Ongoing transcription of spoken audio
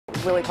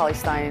Willie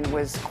Cauley-Stein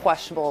was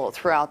questionable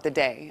throughout the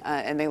day,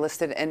 and they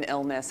listed an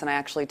illness. And I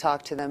actually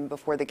talked to them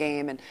before the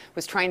game and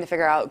was trying to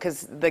figure out,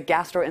 because the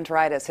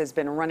gastroenteritis has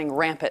been running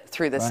rampant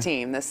through this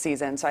team this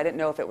season. So I didn't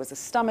know if it was a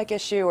stomach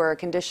issue or a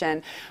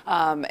condition.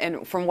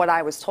 And from what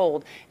I was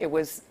told, it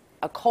was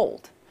a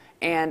cold.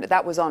 And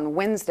that was on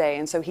Wednesday,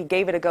 and so he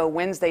gave it a go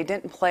Wednesday,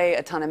 didn't play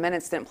a ton of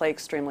minutes, didn't play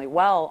extremely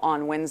well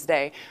on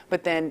Wednesday,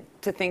 but then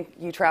to think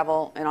you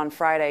travel and on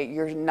Friday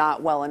you're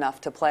not well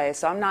enough to play.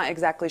 So I'm not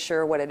exactly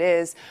sure what it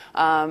is,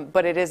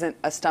 but it isn't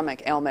a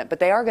stomach ailment. But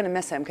they are going to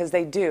miss him, because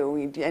they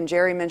do, and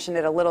Jerry mentioned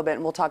it a little bit,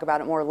 and we'll talk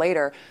about it more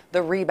later.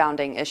 The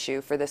rebounding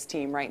issue for this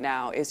team right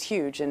now is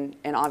huge, and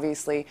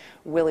obviously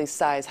Willie's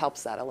size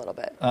helps that a little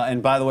bit.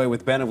 And by the way,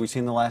 with Ben, have we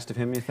seen the last of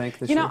him, you think,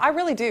 this year? You know, I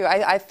really do.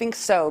 I think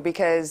so,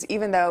 because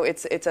even though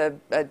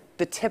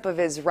the tip of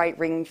his right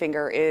ring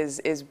finger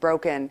is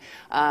broken.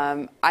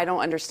 I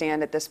don't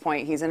understand at this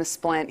point. He's in a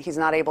splint. He's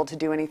not able to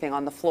do anything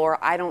on the floor.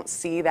 I don't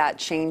see that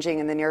changing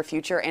in the near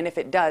future. And if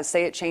it does,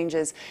 say it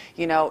changes,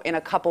 you know, in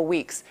a couple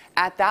weeks,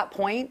 at that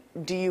point,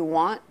 do you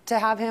want to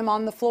have him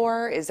on the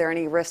floor? Is there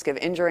any risk of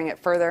injuring it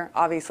further?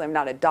 Obviously, I'm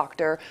not a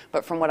doctor,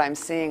 but from what I'm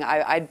seeing,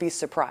 I'd be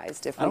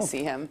surprised if we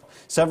see him.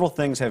 Several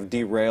things have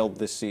derailed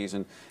this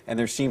season, and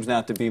there seems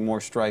now to be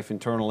more strife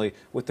internally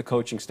with the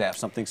coaching staff,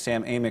 something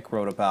Sam Amick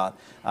wrote about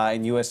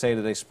in USA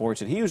Today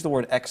Sports. And he used the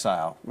word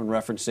exile when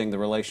referencing the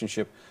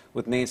relationship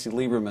with Nancy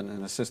Lieberman,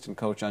 an assistant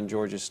coach on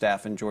Georgia's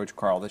staff, and George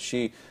Karl, that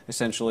she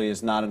essentially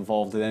is not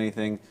involved in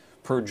anything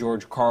per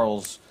George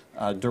Karl's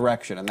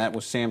direction. And that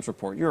was Sam's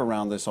report. You're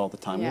around this all the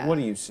time. Yeah. What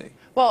do you see?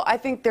 Well, I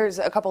think there's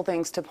a couple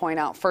things to point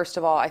out. First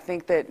of all, I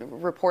think that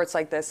reports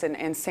like this,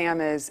 and Sam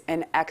is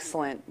an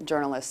excellent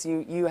journalist.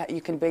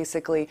 You can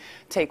basically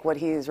take what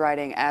he's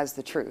writing as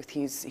the truth.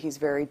 He's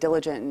very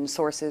diligent in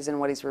sources and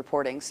what he's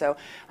reporting. So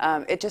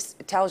it just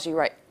tells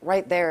you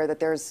right there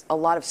that there's a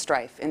lot of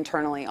strife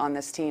internally on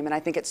this team. And I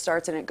think it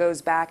starts and it goes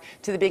back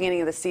to the beginning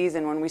of the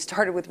season when we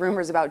started with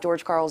rumors about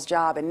George Karl's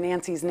job and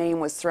Nancy's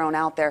name was thrown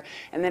out there.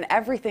 And then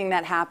everything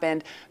that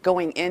happened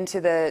going into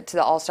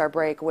the All-Star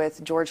break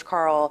with George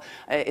Karl,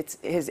 it's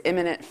his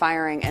imminent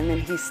firing, and then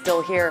he's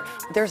still here.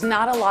 There's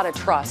not a lot of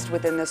trust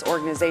within this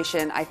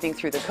organization, I think,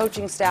 through the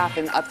coaching staff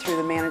and up through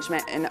the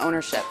management and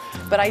ownership.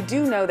 But I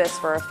do know this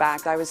for a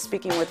fact. I was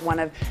speaking with one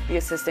of the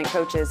assistant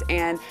coaches,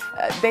 and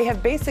they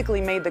have basically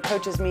made the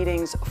coaches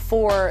meetings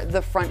for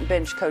the front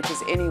bench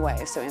coaches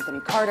anyway. So Anthony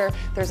Carter,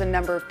 there's a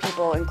number of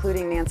people,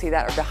 including Nancy,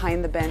 that are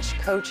behind the bench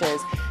coaches,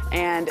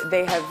 and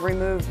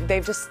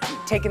they've just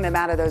taken them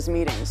out of those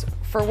meetings.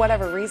 For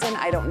whatever reason,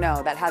 I don't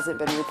know. That hasn't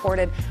been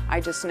reported. I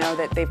just know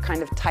that they've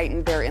kind of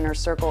tightened their inner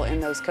circle in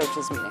those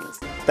coaches meetings.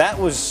 That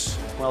was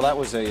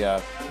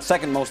a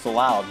second most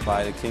allowed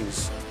by the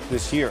Kings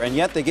this year, and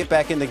yet they get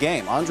back in the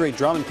game. Andre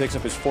Drummond picks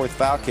up his fourth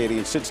foul, Kayte,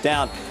 and sits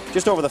down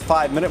just over the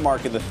 5-minute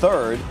mark in the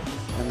third,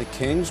 and the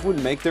Kings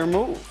would make their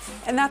move.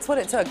 And that's what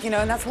it took, you know,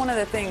 and that's one of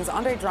the things.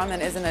 Andre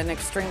Drummond isn't an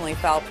extremely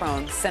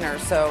foul-prone center,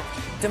 so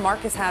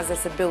DeMarcus has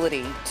this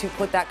ability to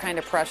put that kind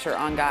of pressure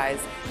on guys,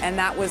 and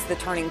that was the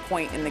turning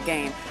point in the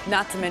game.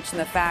 Not to mention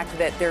the fact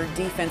that their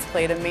defense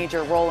played a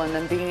major role in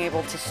them being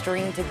able to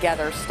string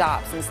together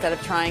stops instead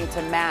of trying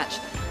to match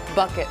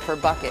bucket for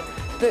bucket.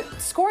 The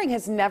scoring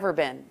has never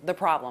been the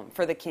problem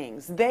for the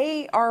Kings.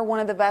 They are one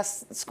of the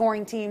best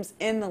scoring teams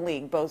in the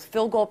league, both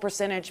field goal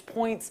percentage,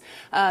 points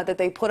that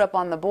they put up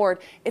on the board.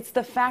 It's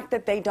the fact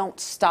that they don't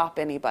stop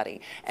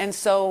anybody. And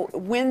so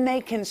when they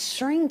can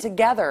string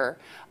together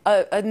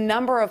a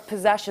number of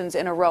possessions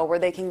in a row where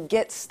they can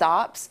get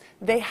stops,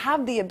 they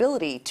have the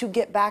ability to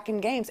get back in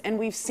games, and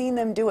we've seen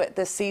them do it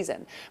this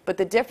season. But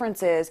the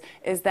difference is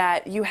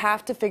that you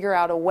have to figure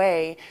out a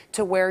way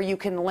to where you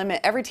can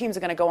limit. Every team's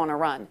going to go on a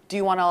run. Do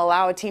you want to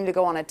allow a team to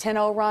go on a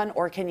 10-0 run,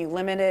 or can you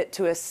limit it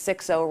to a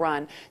 6-0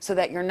 run so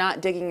that you're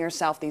not digging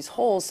yourself these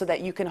holes, so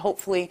that you can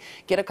hopefully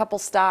get a couple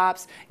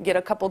stops, get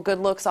a couple good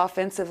looks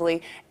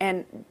offensively,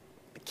 and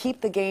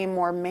keep the game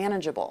more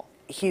manageable?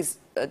 He's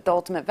the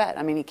ultimate vet.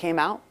 I mean, he came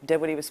out, did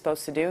what he was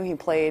supposed to do. He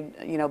played,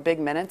 you know, big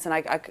minutes, and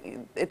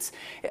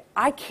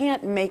I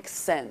can't make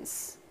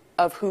sense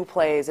of who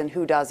plays and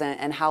who doesn't,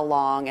 and how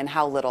long and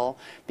how little,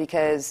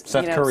 because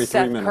Seth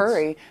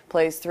Curry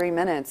plays 3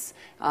 minutes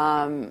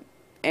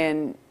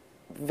in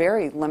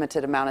very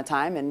limited amount of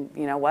time, and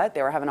you know what?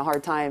 They were having a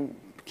hard time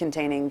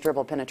containing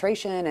dribble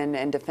penetration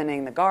and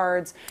defending the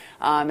guards,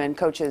 and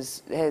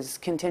coaches has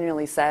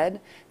continually said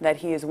that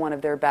he is one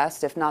of their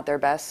best, if not their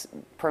best,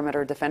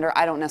 perimeter defender.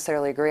 I don't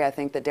necessarily agree. I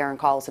think that Darren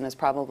Collison has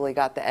probably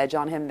got the edge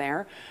on him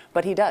there,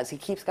 but he does. He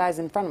keeps guys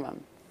in front of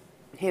him.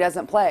 He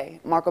doesn't play.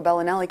 Marco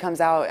Bellinelli comes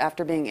out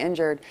after being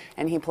injured,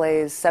 and he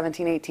plays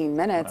 17, 18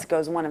 minutes,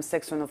 goes 1 of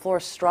 6 from the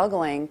floor,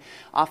 struggling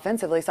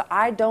offensively. So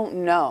I don't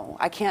know.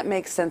 I can't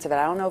make sense of it.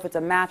 I don't know if it's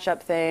a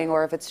matchup thing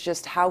or if it's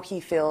just how he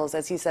feels.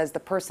 As he says, the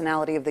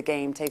personality of the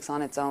game takes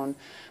on its own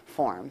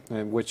form.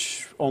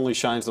 Which only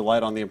shines the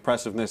light on the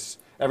impressiveness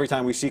every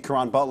time we see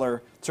Caron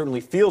Butler, it certainly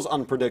feels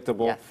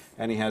unpredictable, Yes.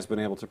 and he has been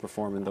able to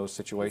perform in those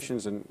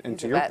situations. And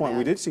to a your vet, point, man.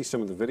 we did see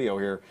some of the video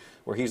here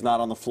where he's not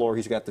on the floor,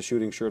 he's got the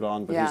shooting shirt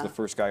on, but he's Yeah. the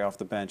first guy off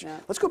the bench. Yeah.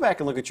 Let's go back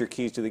and look at your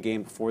keys to the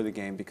game before the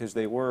game, because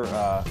they were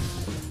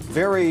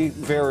very,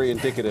 very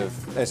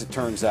indicative, as it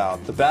turns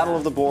out. The battle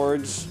of the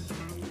boards.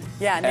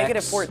 Yeah,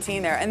 negative X.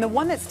 14 there. And the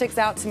one that sticks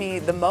out to me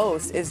the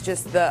most is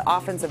just the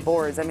offensive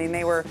boards. I mean,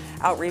 they were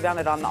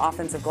out-rebounded on the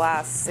offensive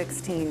glass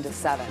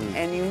 16-7.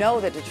 And you know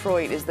that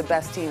Detroit is the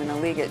best team in the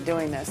league at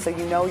doing this. So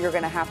you know you're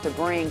going to have to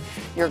bring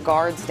your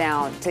guards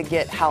down to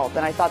get help.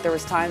 And I thought there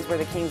was times where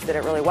the Kings did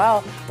it really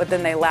well, but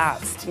then they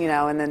lapsed, you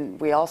know, and then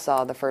we all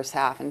saw the first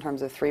half in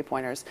terms of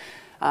three-pointers.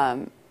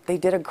 They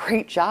did a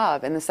great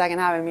job in the second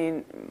half. I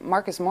mean,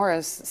 Marcus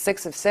Morris,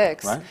 6 of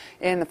 6 right.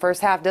 in the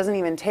first half, doesn't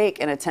even take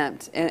an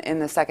attempt in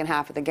the second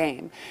half of the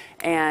game.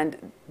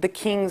 And the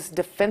Kings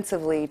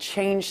defensively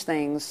changed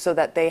things so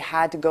that they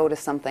had to go to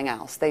something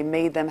else. They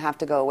made them have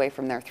to go away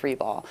from their three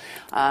ball.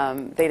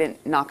 They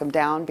didn't knock them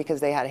down because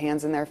they had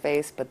hands in their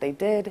face, but they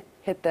did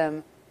hit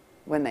them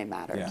when they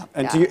mattered. Yeah.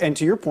 And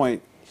to your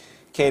point,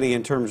 Katie,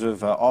 in terms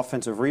of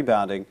offensive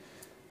rebounding,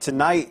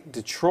 tonight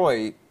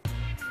Detroit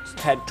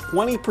had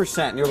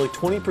 20%, nearly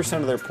 20%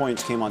 of their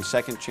points came on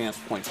second chance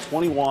points.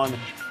 21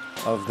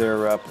 of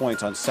their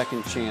points on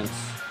second chance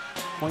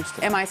points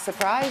tonight. Am I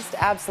surprised?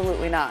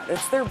 Absolutely not.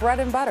 It's their bread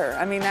and butter.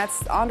 I mean,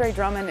 that's Andre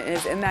Drummond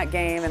is in that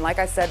game, and like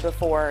I said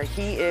before,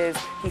 he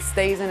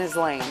stays in his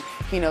lane.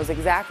 He knows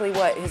exactly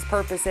what his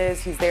purpose is.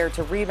 He's there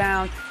to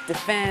rebound,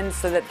 defend,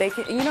 so that they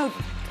can, you know,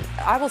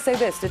 I will say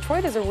this,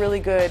 Detroit is a really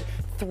good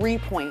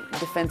three-point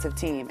defensive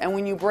team. And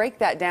when you break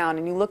that down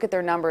and you look at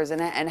their numbers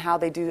and how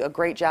they do a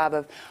great job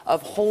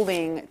of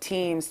holding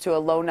teams to a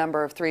low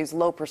number of threes,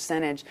 low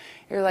percentage,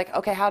 you're like,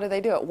 okay, how do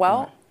they do it?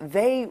 Well,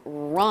 they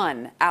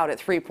run out at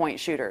three-point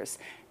shooters.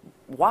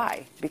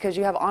 Why? Because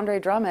you have Andre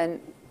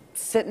Drummond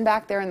sitting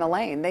back there in the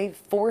lane. They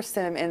forced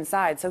him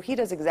inside. So he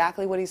does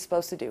exactly what he's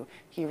supposed to do.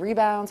 He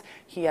rebounds.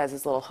 He has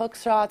his little hook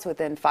shots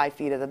within 5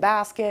 feet of the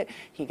basket.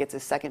 He gets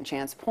his second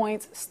chance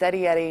points.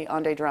 Steady Eddie,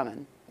 Andre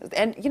Drummond.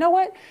 And you know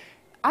what?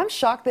 I'm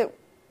shocked that,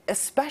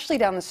 especially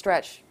down the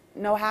stretch,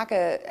 no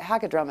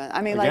Hacka Drummond.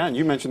 I mean, again,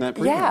 you mentioned that.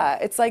 Yeah,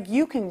 it's like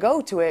you can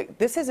go to it.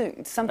 This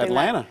isn't something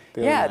Atlanta.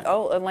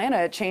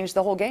 Atlanta changed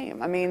the whole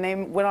game. I mean, they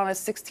went on a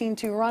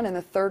 16-2 run in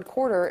the third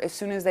quarter as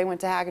soon as they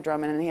went to Hacka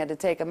Drummond, and he had to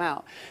take him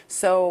out.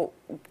 So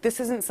this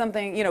isn't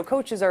something, you know,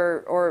 coaches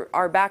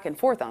are back and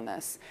forth on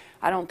this.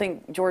 I don't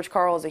think George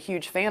Karl is a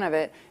huge fan of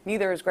it.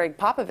 Neither is Greg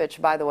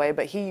Popovich, by the way,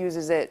 but he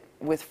uses it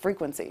with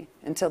frequency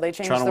until they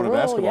change the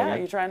rule. Yeah,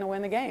 you're trying to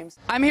win the games.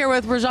 I'm here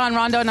with Rajon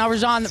Rondo. Now,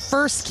 Rajon,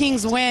 first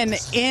Kings win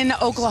in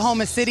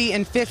Oklahoma City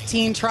in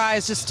 15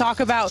 tries. Just talk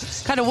about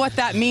kind of what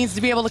that means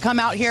to be able to come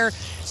out here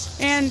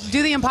and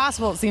do the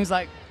impossible, it seems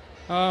like.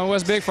 Well,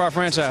 it's big for our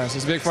franchise.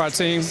 It's big for our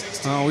team.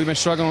 We've been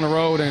struggling on the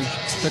road, and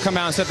to come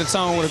out and set the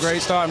tone with a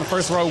great start and the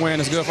first road win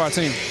is good for our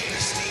team.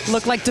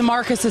 Looked like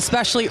DeMarcus,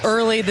 especially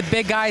early, the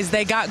big guys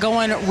they got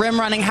going rim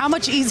running. How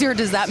much easier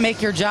does that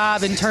make your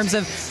job in terms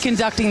of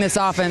conducting this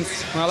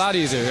offense? Well, a lot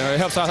easier. It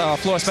helps our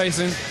floor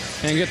spacing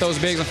and get those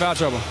bigs in foul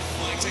trouble.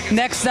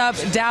 Next up,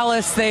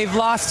 Dallas. They've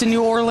lost to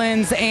New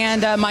Orleans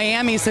and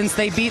Miami since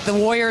they beat the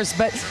Warriors,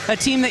 but a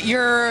team that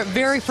you're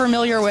very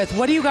familiar with.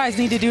 What do you guys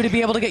need to do to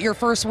be able to get your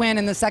first win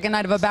in the second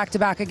night of a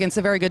back-to-back against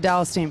a very good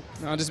Dallas team?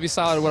 Just be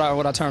solid with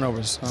our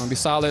turnovers. Be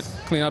solid,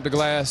 clean up the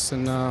glass,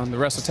 and the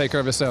rest will take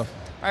care of itself.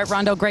 All right,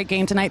 Rondo, great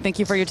game tonight. Thank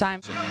you for your time.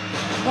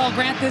 Well,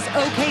 Grant, this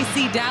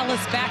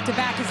OKC-Dallas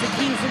back-to-back is the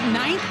Kings'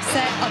 9th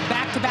set of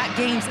back-to-back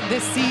games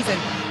this season.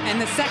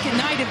 And the second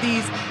night of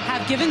these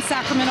have given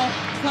Sacramento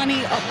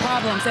plenty of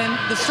problems. And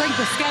the strength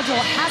of schedule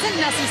hasn't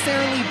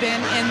necessarily been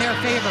in their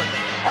favor.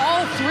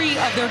 All 3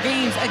 of their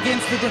games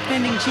against the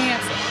defending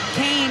champs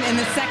came in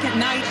the second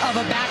night of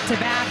a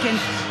back-to-back, and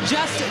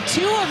just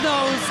 2 of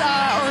those,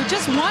 or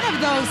just 1 of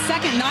those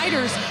second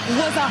nighters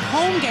was a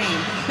home game.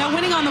 Now,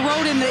 winning on the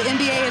road in the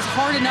NBA is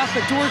hard enough,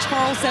 but George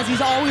Karl says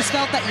he's always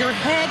felt that your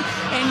head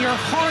and your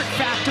heart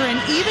factor in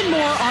even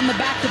more on the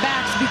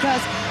back-to-backs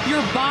because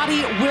your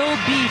body will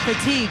be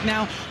fatigued.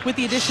 Now, with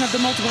the addition of the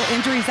multiple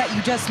injuries that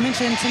you just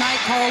mentioned tonight,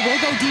 Karl will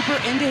go deeper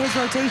into his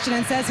rotation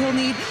and says he'll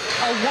need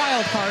a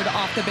wild card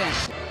off the bench.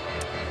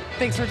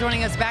 Thanks for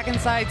joining us back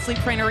inside Sleep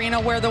Train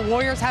Arena, where the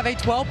Warriors have a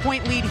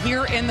 12-point lead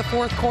here in the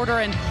fourth quarter,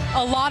 and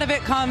a lot of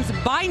it comes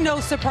by no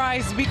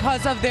surprise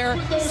because of their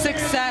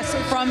success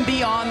from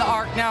beyond the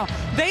arc. Now,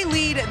 they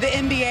lead the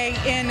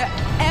NBA in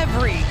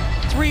every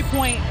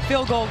three-point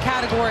field goal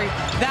category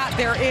that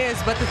there is,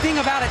 but the thing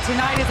about it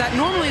tonight is that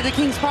normally the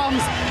Kings'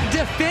 problems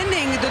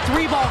defending the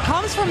three ball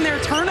comes from their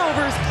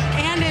turnovers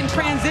and in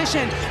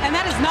transition, and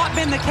that has not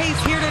been the case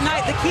here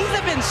tonight. The Kings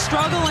have been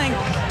struggling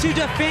to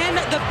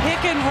defend the pick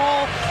and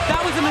roll.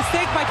 That was a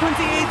mistake by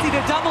Quincy Acy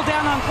to double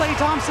down on Klay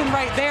Thompson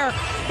right there,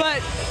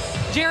 but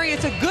Jerry,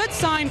 it's a good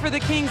sign for the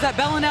Kings that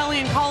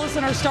Bellinelli and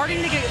Collison are starting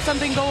to get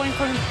something going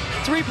from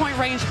three-point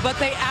range, but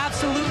they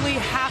absolutely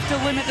have to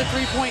limit the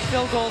three-point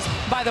field goals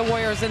by the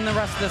Warriors in the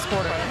rest of this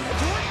quarter.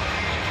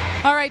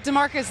 All right,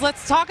 DeMarcus,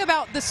 let's talk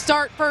about the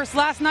start first.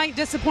 Last night,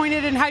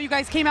 disappointed in how you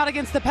guys came out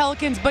against the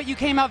Pelicans, but you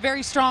came out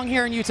very strong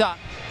here in Utah.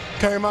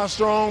 Came out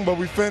strong, but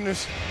we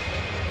finished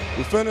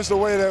the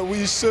way that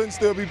we shouldn't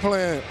still be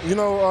playing. You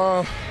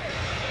know,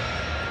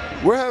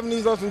 we're having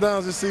these ups and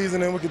downs this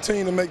season, and we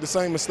continue to make the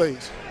same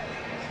mistakes.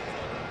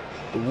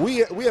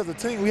 We as a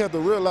team, we have to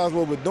realize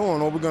what we're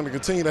doing, or we're going to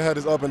continue to have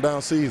this up and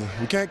down season.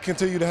 We can't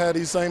continue to have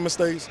these same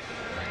mistakes.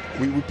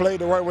 We played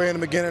the right way in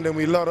the beginning, then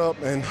we let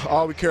up, and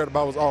all we cared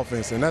about was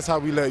offense, and that's how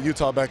we let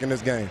Utah back in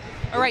this game.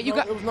 All right,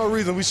 there was no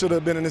reason we should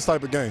have been in this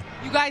type of game.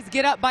 You guys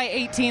get up by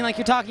 18, like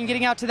you're talking,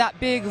 getting out to that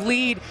big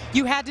lead.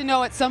 You had to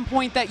know at some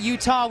point that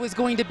Utah was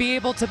going to be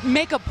able to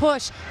make a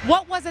push.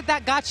 What was it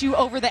that got you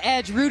over the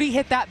edge? Rudy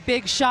hit that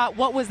big shot.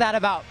 What was that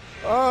about?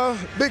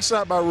 Big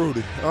shot by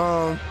Rudy.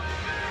 I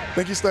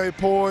think he stayed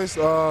poised.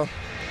 You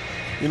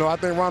know, I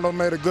think Rondo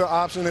made a good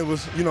option. It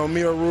was, you know,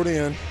 me or Rudy,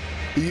 and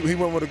he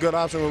went with a good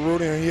option with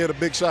Rudy, and he had a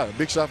big shot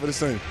for the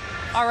team.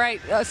 All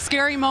right, a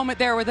scary moment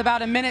there with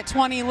about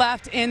 1:20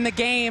 left in the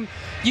game.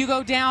 You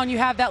go down, you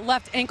have that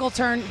left ankle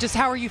turn. Just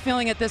how are you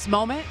feeling at this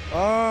moment?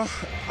 I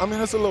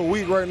mean, it's a little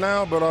weak right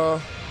now, but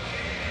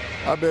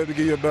I'll be able to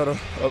give you a better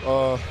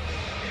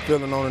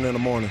feeling on it in the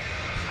morning.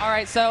 All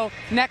right, so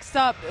next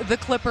up, the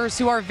Clippers,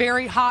 who are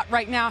very hot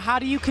right now. How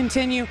do you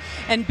continue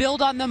and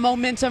build on the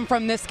momentum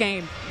from this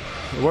game?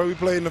 The way we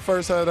played in the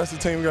first half, that's the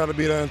team we got to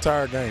be the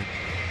entire game.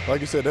 Like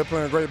you said, they're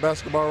playing great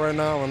basketball right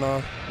now,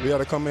 and we got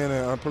to come in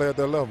and play at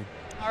their level.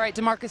 All right,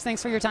 DeMarcus,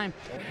 thanks for your time.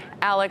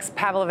 Alex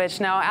Pavlovich.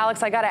 Now,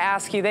 Alex, I got to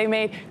ask you,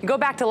 you go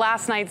back to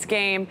last night's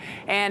game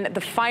and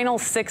the final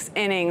 6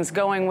 innings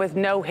going with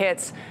no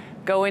hits,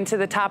 go into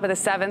the top of the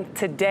 7th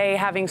today,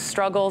 having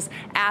struggles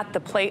at the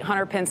plate.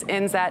 Hunter Pence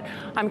ends that.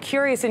 I'm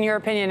curious, in your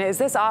opinion, is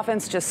this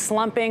offense just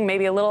slumping,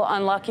 maybe a little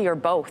unlucky, or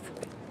both?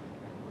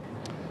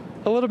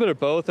 A little bit of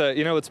both.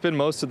 You know, it's been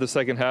most of the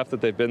second half that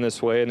they've been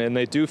this way, and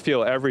they do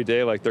feel every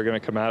day like they're going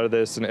to come out of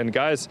this. And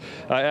guys,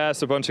 I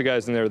asked a bunch of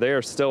guys in there, they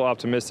are still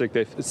optimistic.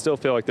 They still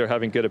feel like they're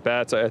having good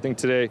at-bats. I think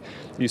today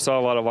you saw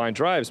a lot of line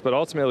drives, but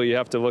ultimately you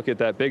have to look at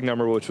that big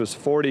number, which was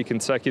 40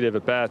 consecutive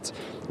at-bats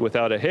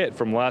without a hit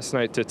from last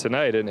night to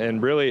tonight.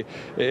 And really,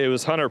 it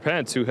was Hunter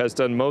Pence who has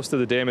done most of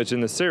the damage in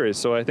the series.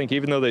 So I think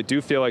even though they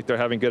do feel like they're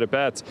having good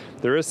at-bats,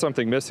 there is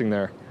something missing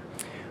there.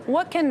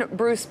 What can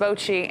Bruce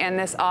Bochy and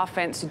this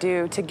offense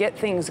do to get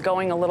things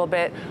going a little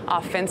bit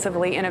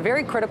offensively in a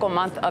very critical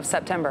month of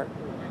September?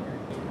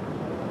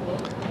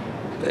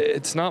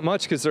 It's not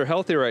much because they're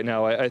healthy right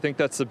now. I think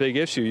that's the big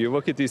issue. You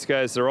look at these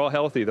guys, they're all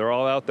healthy. They're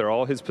all out there.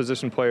 All his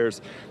position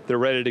players, they're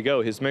ready to go.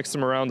 He's mixed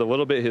them around a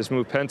little bit. He's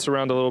moved Pence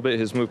around a little bit.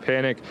 He's moved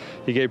Panic.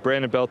 He gave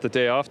Brandon Belt the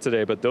day off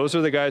today. But those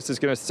are the guys he's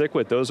going to stick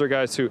with. Those are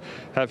guys who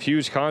have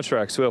huge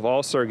contracts, who have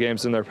all-star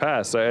games in their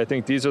past. I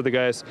think these are the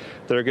guys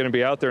that are going to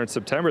be out there in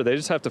September. They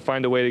just have to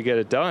find a way to get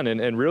it done.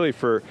 And really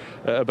for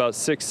about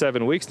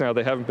 6-7 weeks now,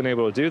 they haven't been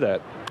able to do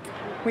that.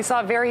 We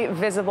saw very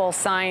visible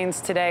signs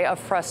today of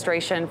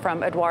frustration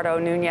from Eduardo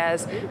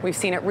Nunez. We've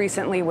seen it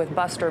recently with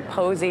Buster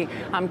Posey.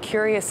 I'm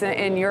curious,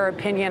 in your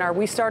opinion, are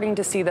we starting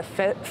to see the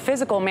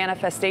physical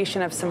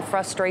manifestation of some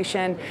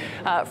frustration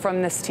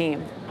from this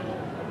team?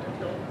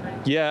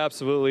 Yeah,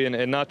 absolutely,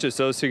 and not just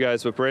those two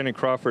guys, but Brandon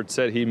Crawford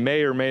said he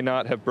may or may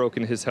not have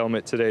broken his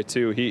helmet today,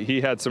 too.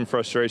 He had some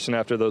frustration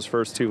after those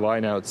first 2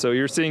 lineouts. So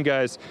you're seeing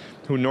guys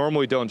who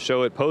normally don't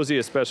show it. Posey,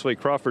 especially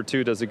Crawford,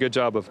 too, does a good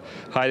job of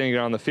hiding it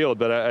on the field.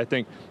 But I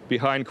think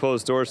behind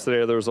closed doors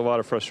today, there was a lot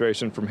of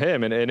frustration from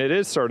him, and it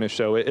is starting to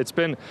show. It's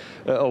been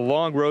a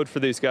long road for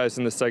these guys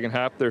in the second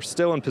half. They're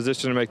still in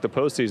position to make the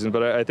postseason,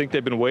 but I think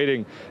they've been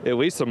waiting at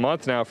least a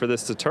month now for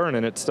this to turn,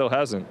 and it still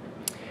hasn't.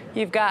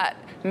 You've got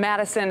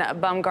Madison,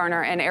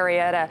 Bumgarner, and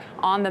Arrieta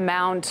on the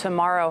mound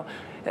tomorrow.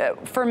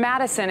 For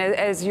Madison,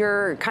 as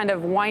you're kind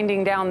of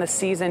winding down the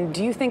season,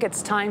 do you think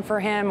it's time for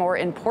him, or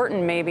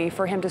important maybe,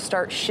 for him to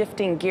start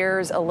shifting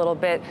gears a little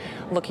bit,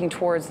 looking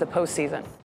towards the postseason?